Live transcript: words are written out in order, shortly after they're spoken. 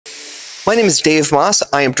My name is Dave Maass.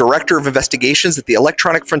 I am Director of Investigations at the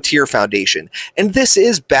Electronic Frontier Foundation, and this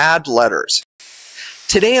is Bad Letters.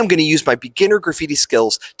 Today I'm going to use my beginner graffiti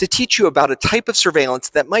skills to teach you about a type of surveillance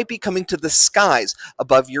that might be coming to the skies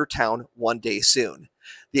above your town one day soon.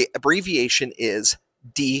 The abbreviation is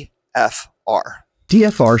DFR.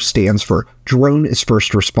 DFR stands for Drone is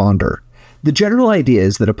First Responder. The general idea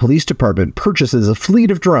is that a police department purchases a fleet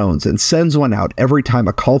of drones and sends one out every time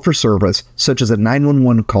a call for service, such as a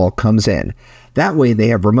 911 call, comes in. That way they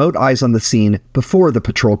have remote eyes on the scene before the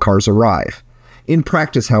patrol cars arrive. In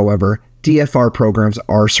practice, however, DFR programs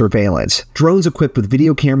are surveillance. Drones equipped with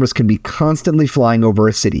video cameras can be constantly flying over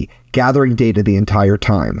a city, gathering data the entire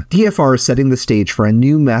time. DFR is setting the stage for a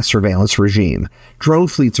new mass surveillance regime. Drone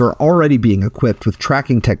fleets are already being equipped with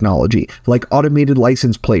tracking technology, like automated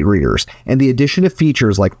license plate readers, and the addition of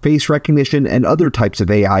features like face recognition and other types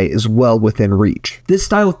of AI is well within reach. This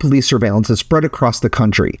style of police surveillance has spread across the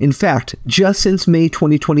country. In fact, just since May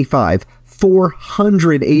 2025,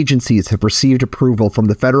 400 agencies have received approval from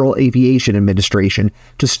the Federal Aviation Administration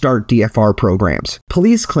to start DFR programs.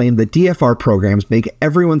 Police claim that DFR programs make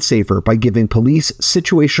everyone safer by giving police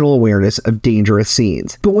situational awareness of dangerous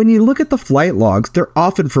scenes. But when you look at the flight logs, they're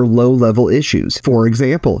often for low-level issues. For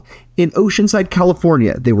example, in Oceanside,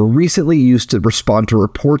 California, they were recently used to respond to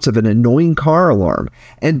reports of an annoying car alarm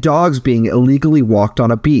and dogs being illegally walked on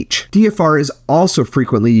a beach. DFR is also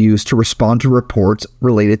frequently used to respond to reports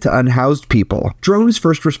related to unhoused people. Drones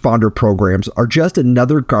first responder programs are just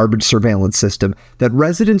another garbage surveillance system that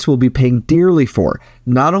residents will be paying dearly for,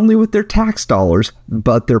 not only with their tax dollars,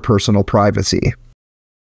 but their personal privacy.